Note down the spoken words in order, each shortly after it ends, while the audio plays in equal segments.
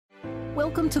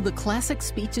Welcome to the Classic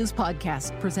Speeches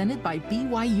podcast presented by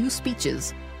BYU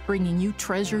Speeches, bringing you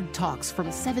treasured talks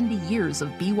from 70 years of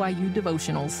BYU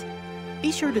devotionals.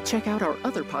 Be sure to check out our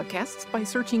other podcasts by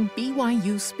searching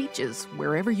BYU Speeches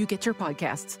wherever you get your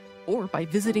podcasts, or by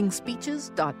visiting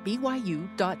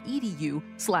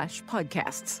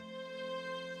speeches.byu.edu/podcasts.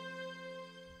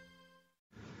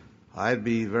 I'd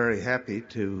be very happy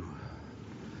to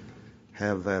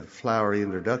have that flowery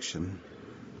introduction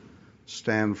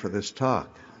stand for this talk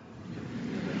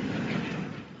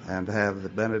and have the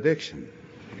benediction.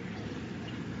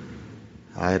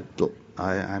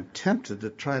 I'm tempted to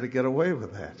try to get away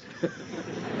with that.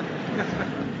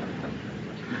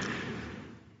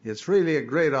 It's really a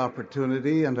great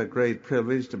opportunity and a great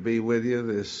privilege to be with you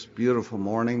this beautiful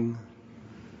morning.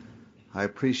 I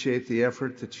appreciate the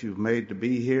effort that you've made to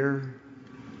be here.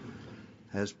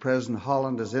 As President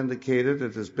Holland has indicated,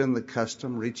 it has been the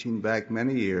custom, reaching back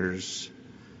many years,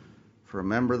 for a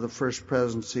member of the First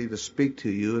Presidency to speak to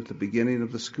you at the beginning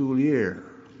of the school year.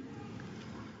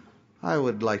 I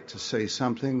would like to say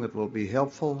something that will be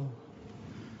helpful.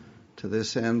 To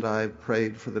this end, I've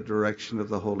prayed for the direction of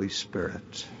the Holy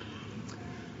Spirit.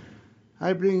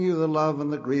 I bring you the love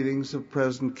and the greetings of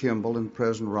President Kimball and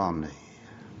President Romney.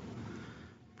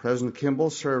 President Kimball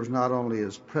serves not only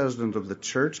as president of the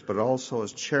church, but also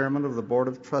as chairman of the Board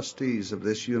of Trustees of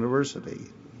this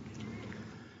university,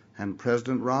 and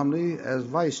President Romney as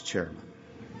vice chairman.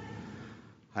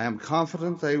 I am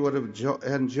confident they would have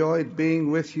enjoyed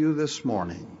being with you this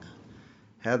morning,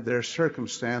 had their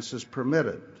circumstances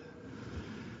permitted.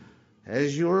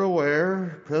 As you are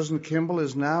aware, President Kimball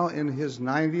is now in his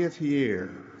 90th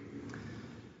year,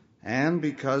 and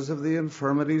because of the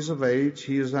infirmities of age,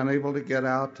 he is unable to get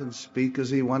out and speak as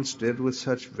he once did with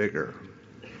such vigor.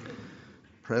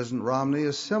 President Romney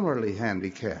is similarly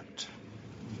handicapped.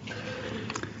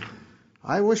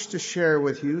 I wish to share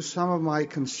with you some of my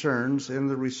concerns in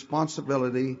the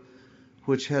responsibility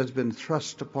which has been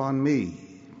thrust upon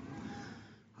me.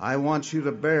 I want you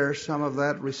to bear some of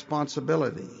that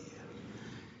responsibility.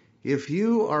 If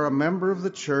you are a member of the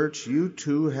church, you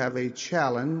too have a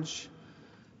challenge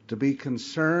to be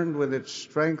concerned with its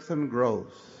strength and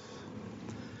growth.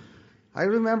 I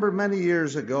remember many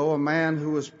years ago a man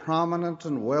who was prominent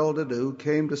and well-to-do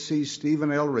came to see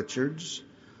Stephen L. Richards,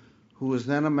 who was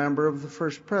then a member of the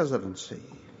First Presidency.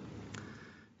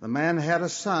 The man had a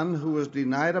son who was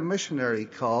denied a missionary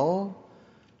call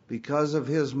because of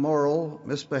his moral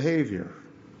misbehavior.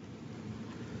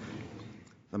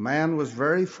 The man was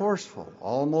very forceful,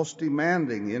 almost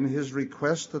demanding in his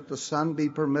request that the son be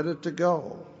permitted to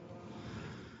go.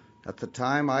 At the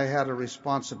time, I had a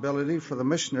responsibility for the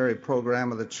missionary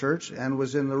program of the church and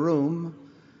was in the room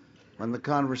when the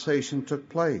conversation took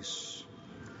place.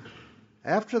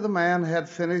 After the man had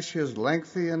finished his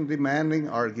lengthy and demanding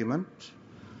argument,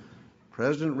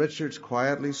 President Richards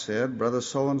quietly said, "Brother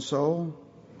so-and-so,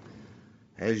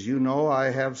 as you know,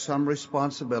 I have some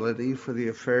responsibility for the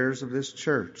affairs of this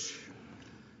church.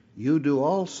 You do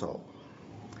also.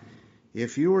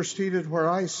 If you were seated where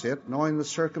I sit, knowing the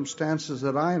circumstances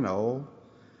that I know,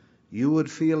 you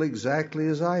would feel exactly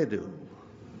as I do.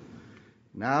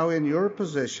 Now, in your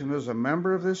position as a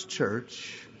member of this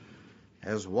church,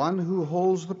 as one who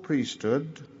holds the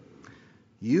priesthood,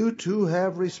 you too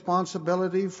have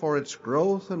responsibility for its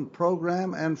growth and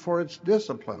program and for its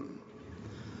discipline.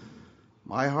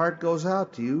 My heart goes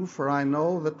out to you, for I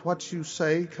know that what you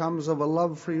say comes of a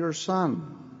love for your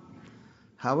son.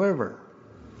 However,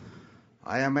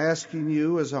 I am asking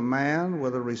you as a man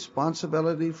with a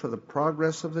responsibility for the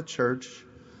progress of the church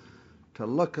to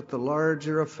look at the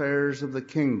larger affairs of the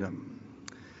kingdom.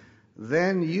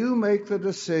 Then you make the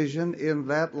decision in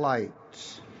that light."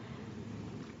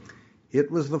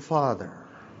 It was the father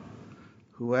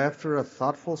who, after a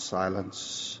thoughtful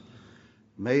silence,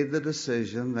 made the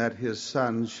decision that his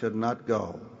son should not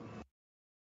go.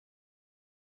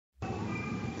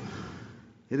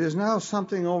 It is now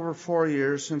something over 4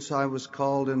 years since I was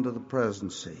called into the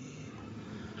presidency.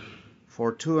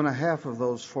 For 2.5 of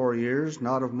those 4 years,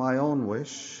 not of my own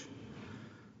wish,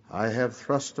 I have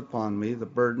thrust upon me the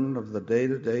burden of the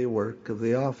day-to-day work of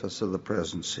the office of the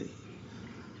presidency.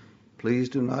 Please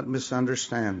do not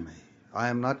misunderstand me. I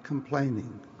am not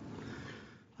complaining.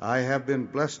 I have been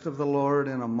blessed of the Lord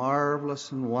in a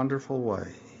marvelous and wonderful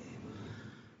way.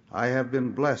 I have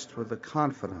been blessed with the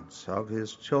confidence of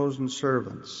His chosen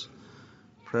servants,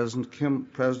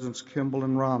 Presidents Kimball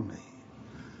and Romney.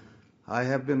 I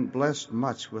have been blessed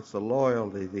much with the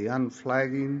loyalty, the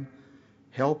unflagging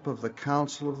help of the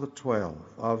Council of the 12,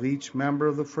 of each member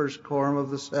of the First Quorum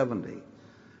of the 70,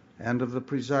 and of the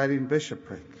presiding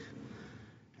bishopric.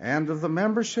 and of the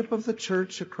membership of the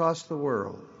church across the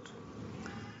world.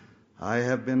 I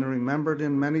have been remembered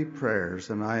in many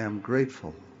prayers, and I am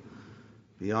grateful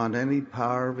beyond any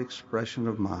power of expression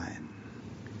of mine.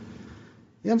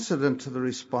 Incident to the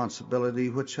responsibility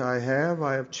which I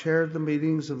have chaired the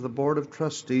meetings of the Board of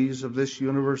Trustees of this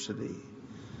university.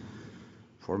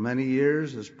 For many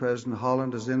years, as President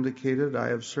Holland has indicated, I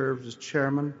have served as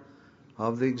chairman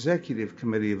of the Executive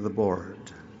Committee of the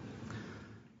Board.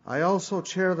 I also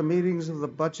chair the meetings of the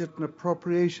Budget and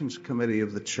Appropriations Committee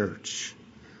of the church.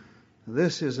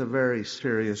 This is a very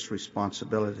serious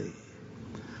responsibility.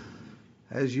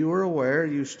 As you are aware,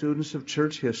 you students of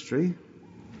church history,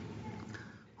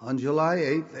 on July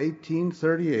 8,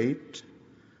 1838,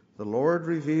 the Lord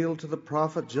revealed to the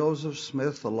prophet Joseph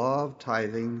Smith the law of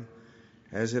tithing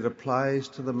as it applies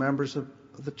to the members of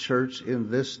the church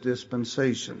in this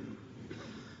dispensation.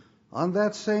 On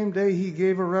that same day, he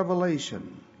gave a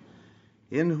revelation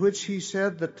in which he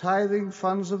said the tithing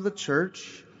funds of the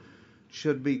church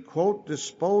should be, quote,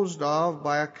 disposed of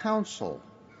by a council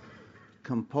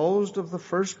composed of the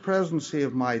first presidency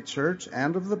of my church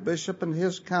and of the bishop and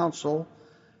his council,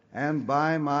 and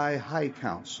by my high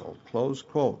council, close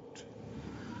quote.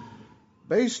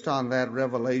 Based on that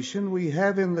revelation, we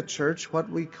have in the church what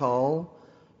we call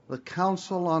the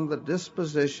Council on the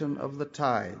Disposition of the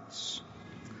Tithes.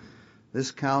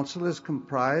 This council is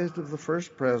comprised of the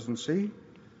First Presidency,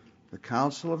 the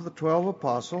Council of the 12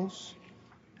 Apostles,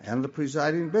 and the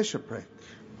presiding bishopric.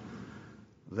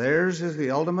 Theirs is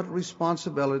the ultimate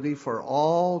responsibility for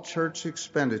all church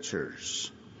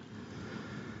expenditures.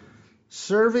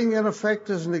 Serving in effect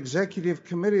as an executive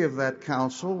committee of that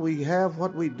council, we have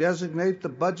what we designate the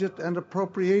Budget and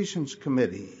Appropriations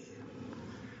Committee.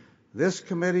 This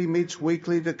committee meets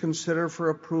weekly to consider for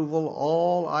approval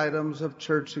all items of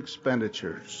church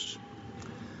expenditures.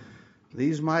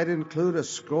 These might include a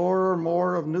score or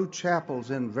more of new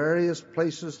chapels in various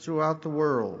places throughout the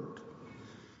world,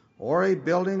 or a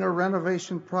building or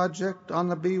renovation project on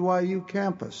the BYU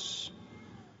campus,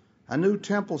 a new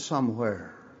temple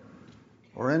somewhere,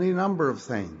 or any number of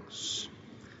things.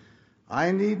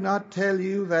 I need not tell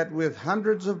you that with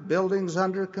hundreds of buildings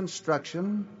under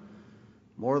construction,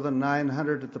 more than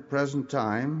 900 at the present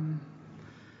time,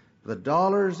 the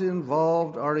dollars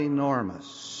involved are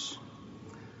enormous.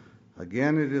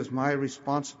 Again, it is my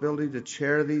responsibility to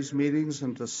chair these meetings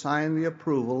and to sign the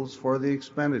approvals for the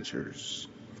expenditures.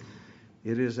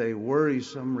 It is a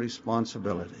worrisome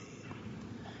responsibility.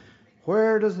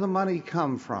 Where does the money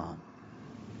come from?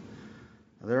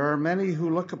 There are many who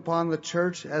look upon the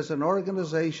church as an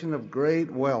organization of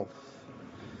great wealth.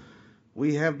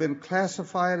 We have been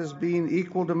classified as being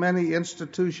equal to many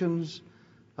institutions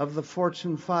of the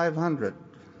Fortune 500.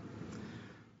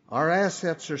 Our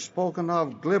assets are spoken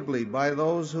of glibly by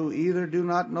those who either do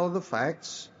not know the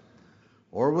facts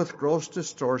or with gross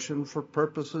distortion for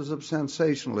purposes of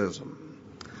sensationalism.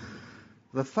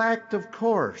 The fact, of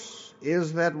course,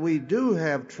 is that we do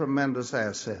have tremendous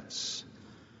assets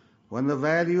when the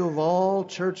value of all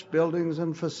church buildings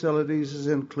and facilities is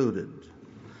included.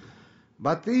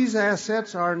 But these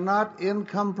assets are not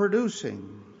income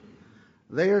producing.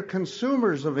 They are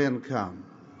consumers of income.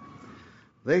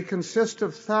 They consist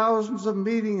of thousands of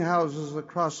meeting houses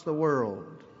across the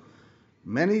world,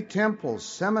 many temples,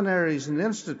 seminaries, and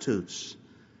institutes,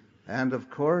 and of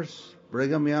course,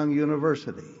 Brigham Young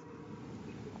University.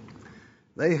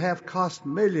 They have cost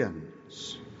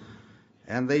millions,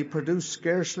 and they produce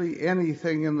scarcely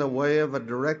anything in the way of a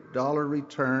direct dollar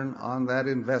return on that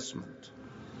investment.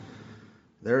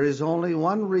 There is only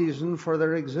one reason for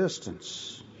their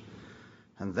existence,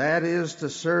 and that is to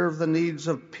serve the needs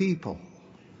of people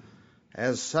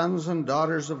as sons and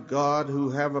daughters of God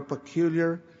who have a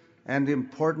peculiar and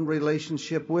important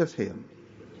relationship with Him.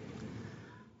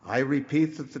 I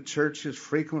repeat that the church is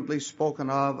frequently spoken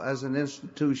of as an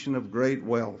institution of great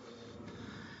wealth.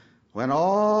 When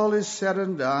all is said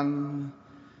and done,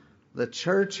 the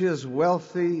church is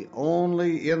wealthy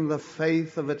only in the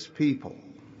faith of its people.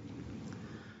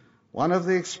 One of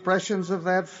the expressions of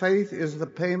that faith is the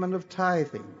payment of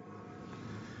tithing.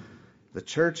 The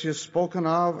church is spoken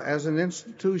of as an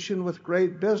institution with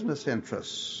great business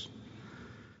interests.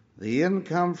 The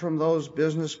income from those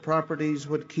business properties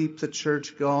would keep the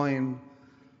church going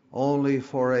only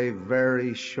for a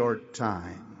very short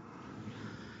time.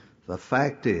 The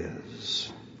fact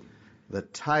is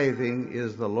that tithing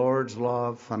is the Lord's law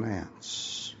of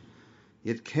finance.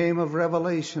 It came of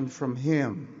revelation from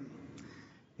Him.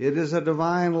 It is a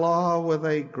divine law with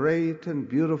a great and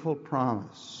beautiful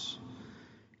promise.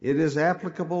 It is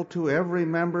applicable to every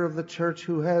member of the church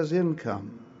who has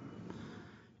income.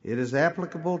 It is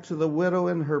applicable to the widow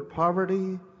in her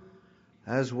poverty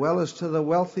as well as to the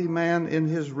wealthy man in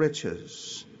his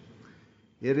riches.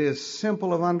 It is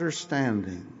simple of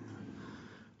understanding.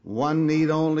 One need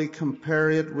only compare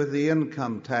it with the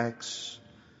income tax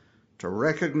to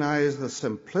recognize the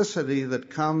simplicity that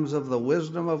comes of the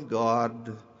wisdom of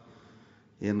God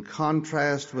in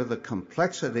contrast with the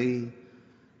complexity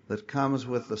that comes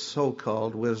with the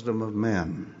so-called wisdom of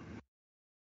men.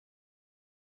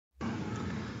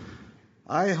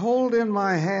 I hold in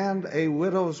my hand a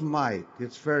widow's mite.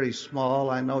 It's very small.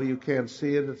 I know you can't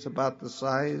see it. It's about the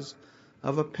size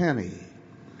of a penny.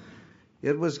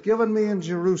 It was given me in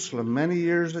Jerusalem many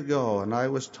years ago, and I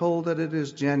was told that it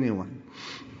is genuine.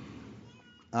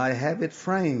 I have it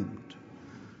framed,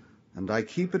 and I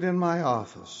keep it in my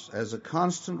office as a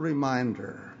constant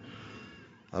reminder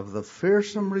of the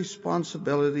fearsome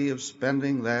responsibility of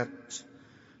spending that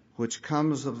which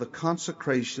comes of the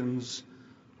consecrations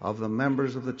of the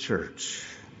members of the church.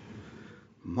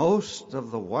 Most of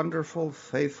the wonderful,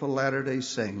 faithful Latter-day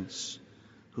Saints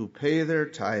who pay their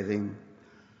tithing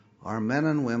are men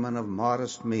and women of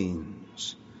modest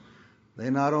means.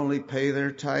 They not only pay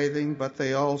their tithing, but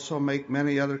they also make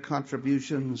many other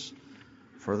contributions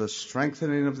for the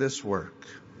strengthening of this work.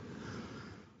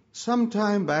 Some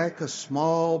time back, a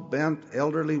small, bent,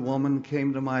 elderly woman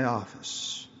came to my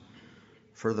office.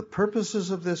 For the purposes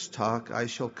of this talk, I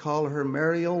shall call her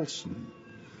Mary Olson,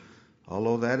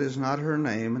 although that is not her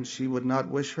name, and she would not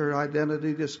wish her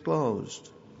identity disclosed.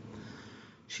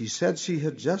 She said she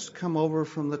had just come over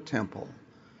from the temple,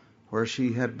 where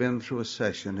she had been through a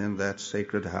session in that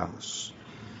sacred house.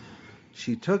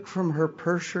 She took from her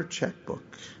purse her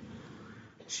checkbook.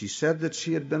 She said that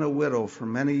she had been a widow for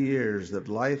many years, that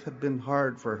life had been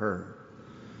hard for her.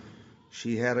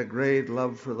 She had a great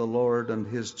love for the Lord and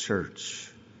His church.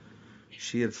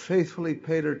 She had faithfully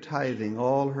paid her tithing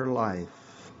all her life.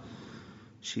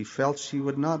 She felt she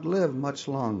would not live much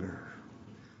longer.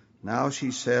 Now,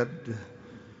 she said,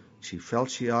 she felt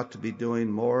she ought to be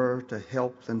doing more to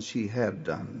help than she had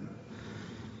done.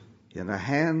 In a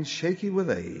hand shaky with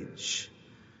age,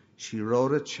 she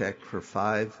wrote a check for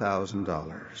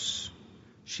 $5,000.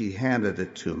 She handed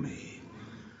it to me.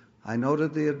 I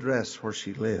noted the address where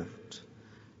she lived.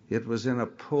 It was in a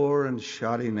poor and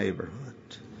shoddy neighborhood.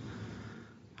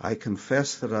 I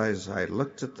confess that as I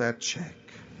looked at that check,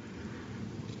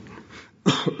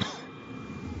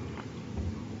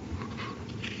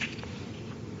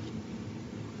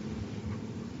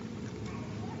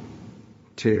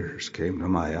 tears came to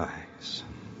my eyes.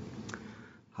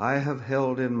 I have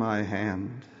held in my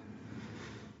hand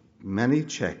many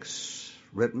checks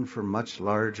written for much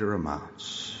larger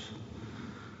amounts.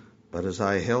 But as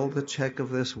I held the check of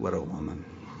this widow woman,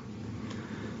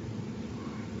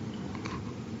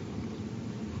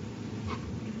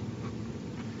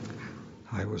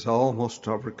 I was almost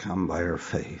overcome by her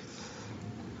faith.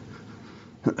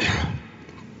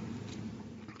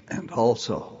 And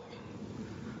also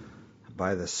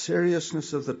by the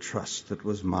seriousness of the trust that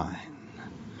was mine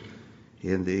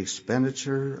in the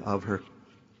expenditure of her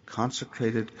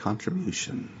consecrated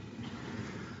contribution.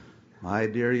 My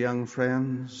dear young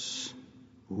friends,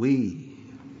 we,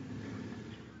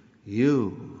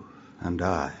 you and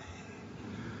I,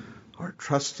 are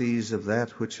trustees of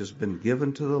that which has been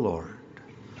given to the Lord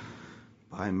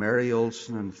by Mary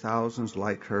Olson and thousands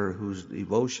like her whose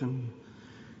devotion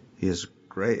is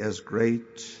as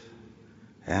great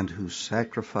and whose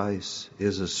sacrifice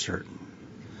is as certain.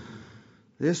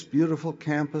 This beautiful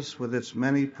campus with its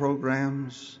many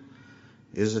programs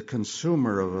is a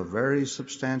consumer of a very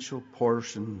substantial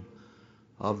portion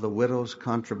of the widow's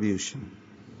contribution.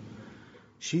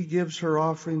 She gives her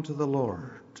offering to the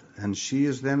Lord, and she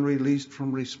is then released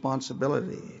from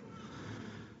responsibility.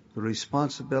 The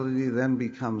responsibility then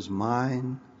becomes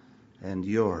mine and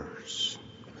yours.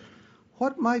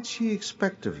 What might she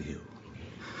expect of you?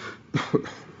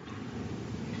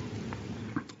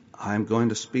 I'm going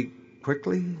to speak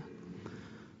quickly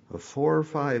of 4 or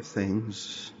 5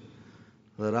 things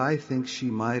that I think she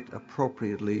might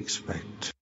appropriately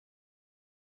expect.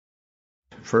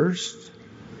 First,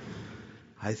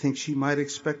 I think she might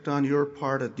expect on your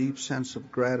part a deep sense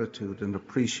of gratitude and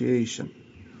appreciation.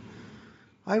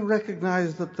 I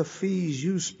recognize that the fees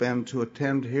you spend to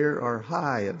attend here are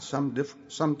high and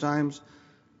sometimes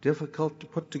difficult to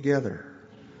put together.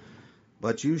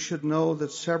 But you should know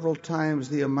that several times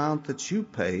the amount that you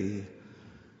pay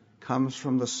comes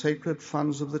from the sacred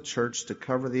funds of the church to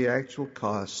cover the actual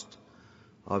cost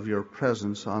of your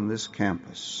presence on this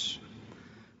campus.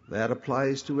 That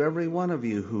applies to every one of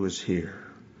you who is here.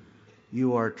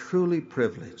 You are truly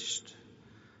privileged.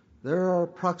 There are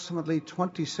approximately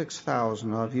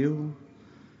 26,000 of you.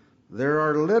 There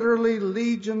are literally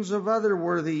legions of other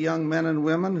worthy young men and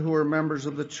women who are members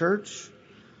of the church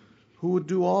who would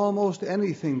do almost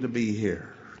anything to be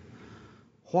here.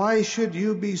 Why should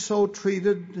you be so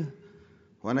treated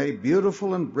when a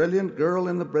beautiful and brilliant girl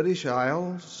in the British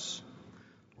Isles,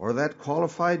 or that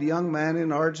qualified young man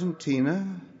in Argentina,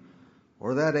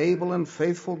 or that able and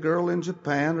faithful girl in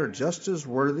Japan are just as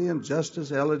worthy and just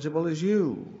as eligible as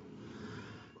you?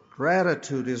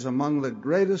 Gratitude is among the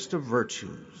greatest of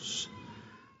virtues.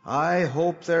 I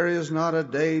hope there is not a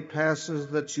day passes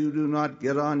that you do not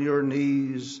get on your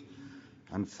knees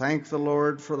and thank the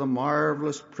Lord for the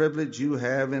marvelous privilege you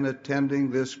have in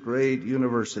attending this great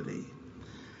university.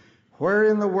 Where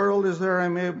in the world is there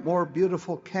a more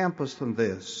beautiful campus than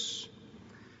this?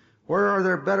 Where are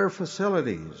there better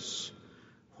facilities?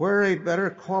 Where a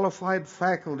better qualified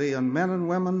faculty and men and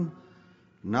women,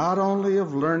 not only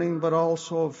of learning but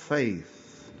also of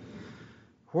faith?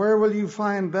 Where will you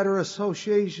find better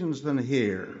associations than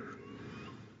here?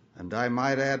 And I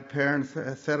might add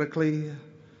parenthetically,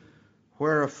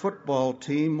 where a football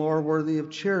team more worthy of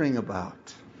cheering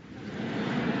about?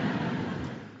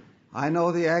 I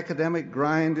know the academic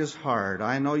grind is hard.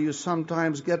 I know you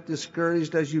sometimes get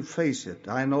discouraged as you face it.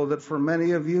 I know that for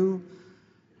many of you,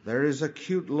 there is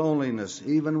acute loneliness,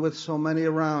 even with so many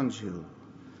around you.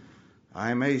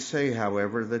 I may say,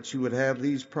 however, that you would have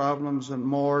these problems and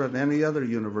more at any other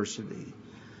university.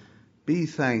 Be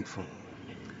thankful.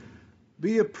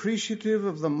 Be appreciative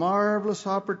of the marvelous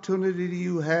opportunity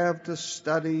you have to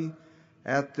study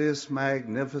at this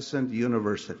magnificent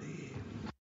university.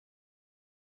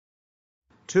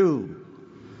 2,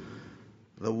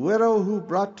 the widow who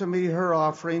brought to me her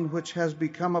offering, which has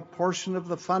become a portion of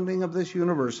the funding of this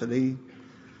university,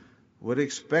 would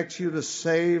expect you to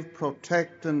save,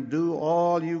 protect, and do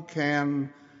all you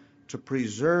can to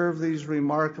preserve these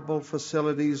remarkable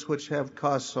facilities which have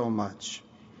cost so much.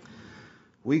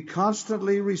 We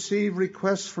constantly receive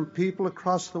requests from people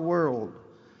across the world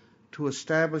to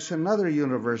establish another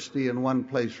university in one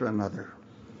place or another.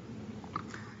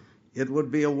 It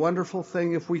would be a wonderful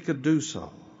thing if we could do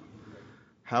so.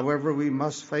 However, we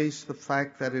must face the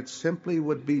fact that it simply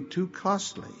would be too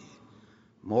costly,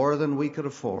 more than we could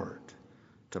afford,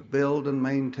 to build and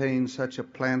maintain such a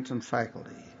plant and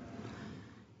faculty.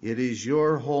 It is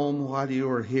your home while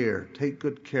you are here. Take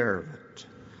good care of it.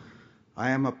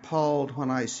 I am appalled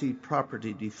when I see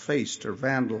property defaced or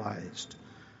vandalized,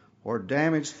 or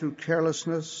damaged through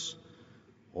carelessness,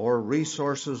 or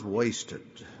resources wasted.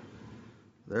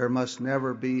 There must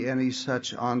never be any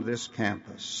such on this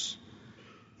campus.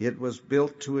 It was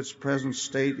built to its present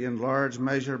state in large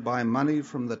measure by money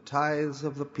from the tithes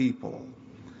of the people.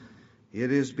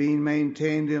 It is being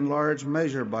maintained in large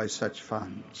measure by such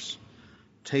funds.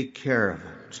 Take care of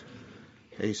it.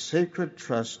 A sacred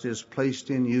trust is placed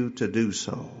in you to do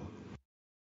so.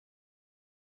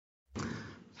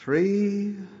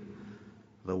 3,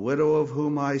 the widow of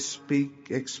whom I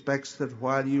speak expects that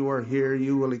while you are here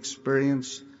you will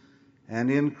experience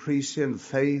an increase in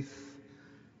faith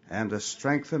and a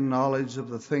strengthened knowledge of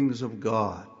the things of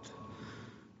God,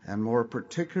 and more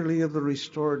particularly of the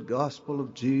restored gospel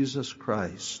of Jesus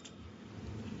Christ.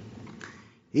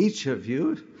 Each of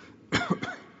you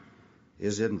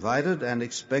is invited and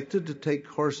expected to take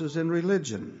courses in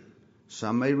religion.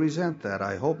 Some may resent that.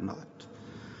 I hope not.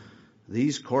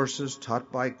 These courses,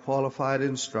 taught by qualified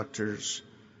instructors,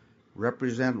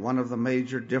 represent one of the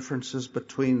major differences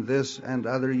between this and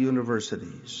other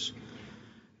universities.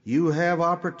 You have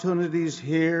opportunities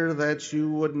here that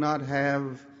you would not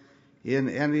have in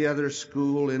any other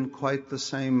school in quite the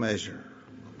same measure.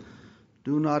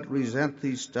 Do not resent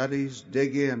these studies.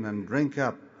 Dig in and drink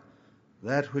up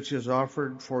that which is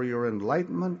offered for your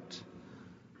enlightenment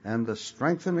and the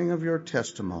strengthening of your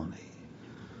testimony.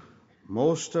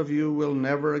 Most of you will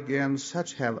never again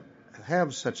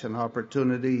have such an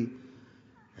opportunity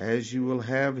as you will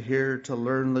have here to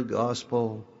learn the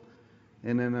gospel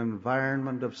in an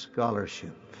environment of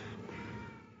scholarship.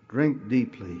 Drink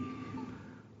deeply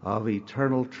of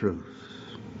eternal truth.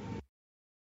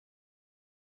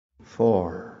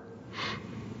 4,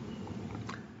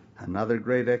 another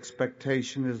great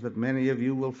expectation is that many of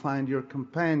you will find your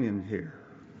companion here.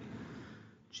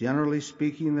 Generally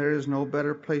speaking, there is no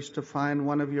better place to find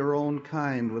one of your own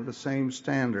kind with the same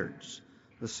standards,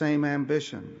 the same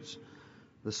ambitions,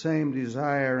 the same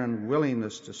desire and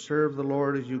willingness to serve the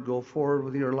Lord as you go forward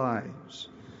with your lives.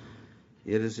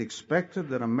 It is expected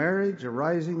that a marriage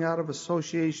arising out of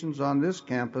associations on this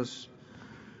campus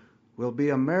will be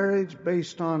a marriage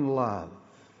based on love,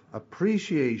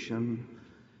 appreciation,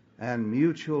 and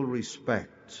mutual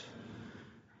respect.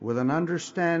 with an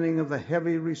understanding of the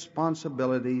heavy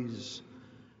responsibilities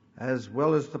as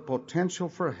well as the potential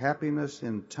for happiness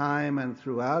in time and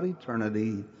throughout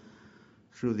eternity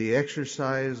through the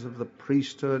exercise of the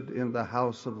priesthood in the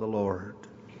house of the Lord.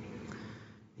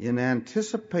 In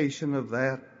anticipation of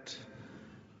that,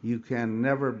 you can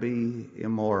never be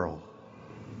immoral.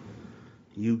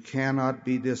 You cannot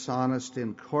be dishonest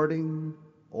in courting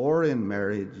or in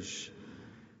marriage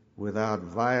without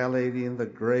violating the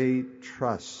great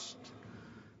trust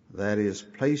that is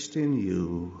placed in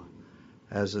you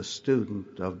as a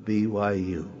student of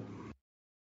BYU.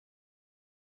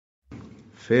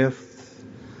 Fifth,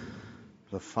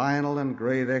 the final and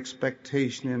great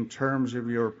expectation in terms of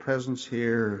your presence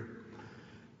here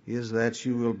is that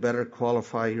you will better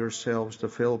qualify yourselves to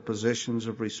fill positions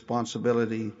of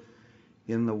responsibility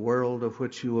in the world of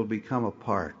which you will become a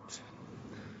part.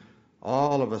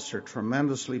 All of us are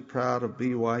tremendously proud of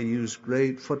BYU's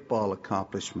great football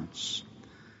accomplishments.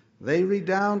 They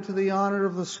redound to the honor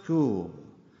of the school.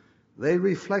 They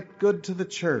reflect good to the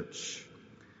church.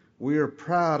 We are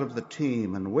proud of the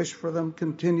team and wish for them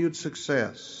continued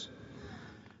success.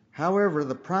 However,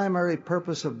 the primary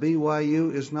purpose of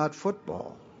BYU is not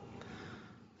football.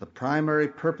 The primary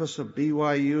purpose of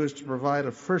BYU is to provide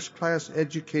a first-class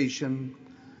education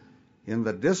in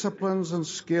the disciplines and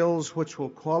skills which will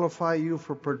qualify you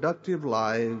for productive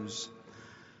lives,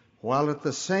 while at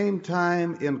the same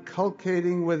time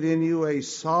inculcating within you a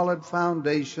solid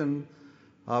foundation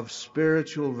of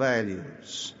spiritual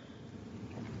values.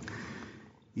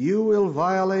 You will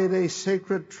violate a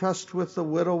sacred trust with the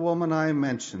widow woman I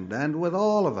mentioned, and with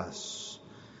all of us,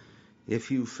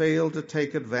 if you fail to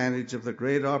take advantage of the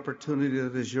great opportunity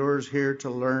that is yours here to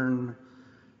learn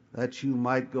that you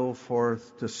might go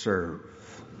forth to serve.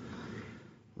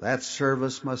 That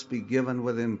service must be given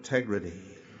with integrity.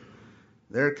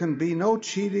 There can be no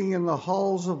cheating in the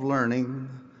halls of learning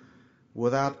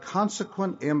without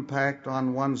consequent impact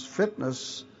on one's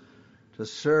fitness to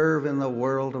serve in the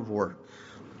world of work.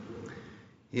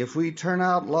 If we turn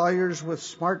out lawyers with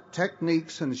smart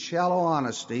techniques and shallow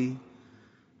honesty,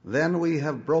 then we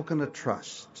have broken a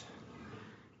trust.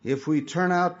 If we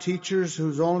turn out teachers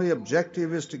whose only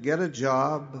objective is to get a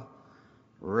job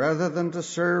rather than to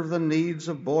serve the needs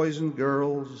of boys and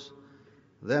girls,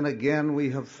 then again we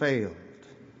have failed.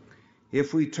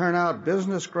 If we turn out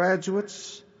business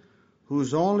graduates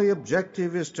whose only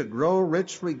objective is to grow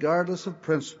rich regardless of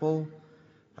principle,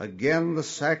 again the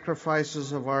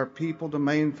sacrifices of our people to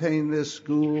maintain this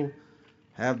school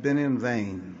have been in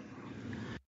vain.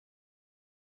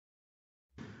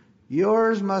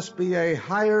 Yours must be a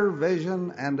higher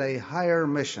vision and a higher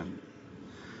mission.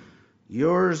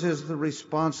 Yours is the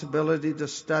responsibility to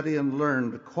study and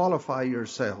learn, to qualify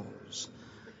yourselves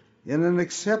in an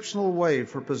exceptional way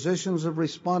for positions of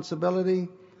responsibility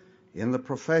in the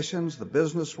professions, the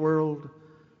business world,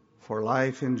 for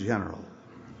life in general.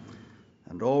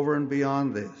 And over and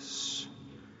beyond this,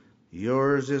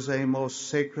 yours is a most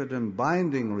sacred and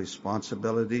binding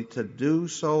responsibility to do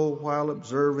so while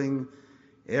observing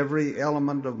every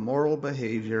element of moral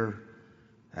behavior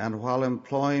and while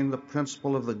employing the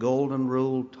principle of the golden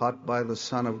rule taught by the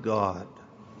Son of God.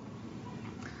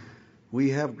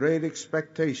 We have great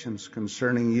expectations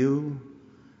concerning you.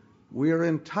 We are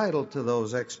entitled to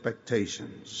those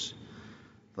expectations.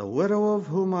 The widow of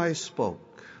whom I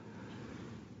spoke,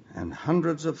 and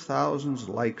hundreds of thousands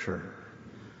like her,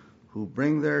 who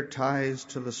bring their tithes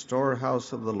to the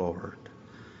storehouse of the Lord,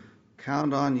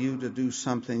 count on you to do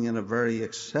something in a very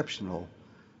exceptional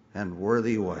and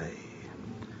worthy way.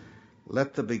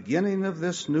 Let the beginning of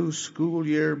this new school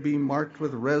year be marked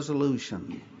with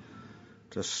resolution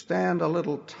to stand a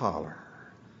little taller,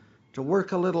 to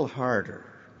work a little harder,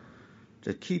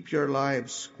 to keep your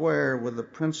lives square with the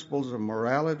principles of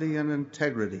morality and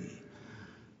integrity,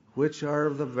 which are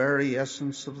of the very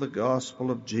essence of the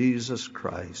gospel of Jesus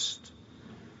Christ.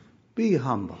 Be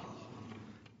humble,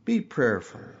 be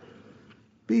prayerful,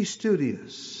 be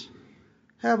studious,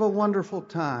 have a wonderful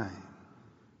time,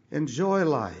 enjoy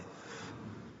life,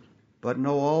 but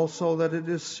know also that it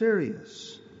is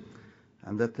serious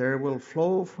and that there will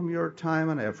flow from your time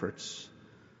and efforts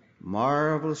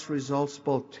marvelous results,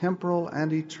 both temporal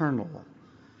and eternal,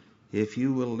 if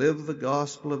you will live the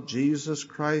gospel of Jesus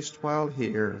Christ while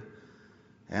here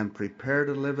and prepare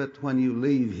to live it when you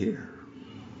leave here.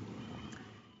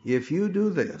 If you do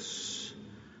this,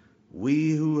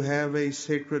 we who have a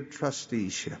sacred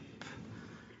trusteeship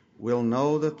will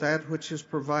know that that which is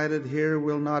provided here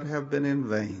will not have been in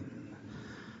vain,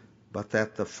 but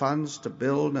that the funds to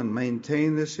build and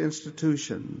maintain this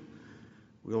institution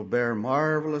will bear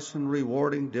marvelous and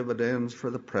rewarding dividends for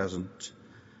the present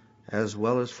as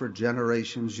well as for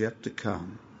generations yet to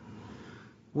come.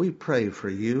 We pray for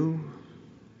you.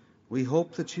 We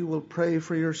hope that you will pray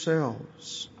for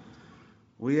yourselves.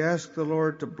 We ask the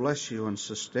Lord to bless you and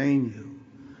sustain you,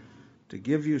 to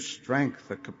give you strength,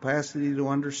 the capacity to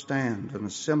understand and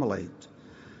assimilate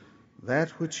that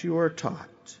which you are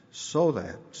taught, so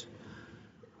that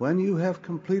when you have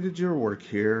completed your work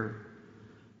here,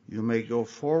 you may go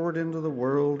forward into the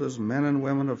world as men and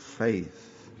women of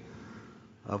faith,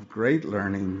 of great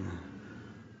learning,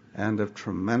 and of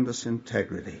tremendous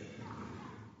integrity.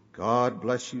 God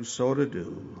bless you so to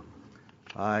do.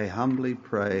 I humbly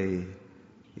pray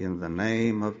in the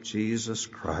name of Jesus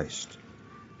Christ.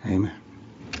 Amen.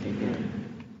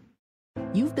 Amen.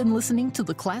 You've been listening to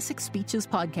the Classic Speeches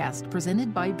podcast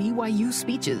presented by BYU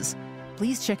Speeches.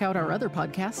 Please check out our other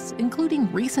podcasts,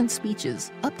 including Recent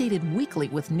Speeches, updated weekly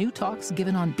with new talks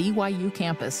given on BYU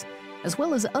campus, as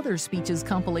well as other speeches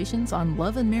compilations on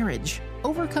love and marriage,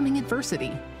 overcoming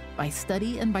adversity, by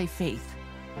study and by faith.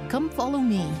 Come follow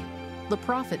me, the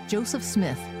prophet Joseph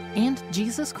Smith, and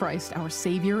Jesus Christ, our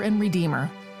Savior and Redeemer.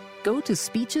 Go to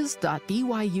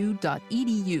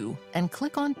speeches.byu.edu and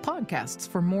click on podcasts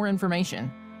for more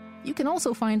information. You can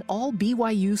also find all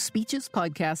BYU Speeches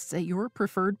podcasts at your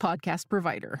preferred podcast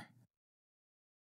provider.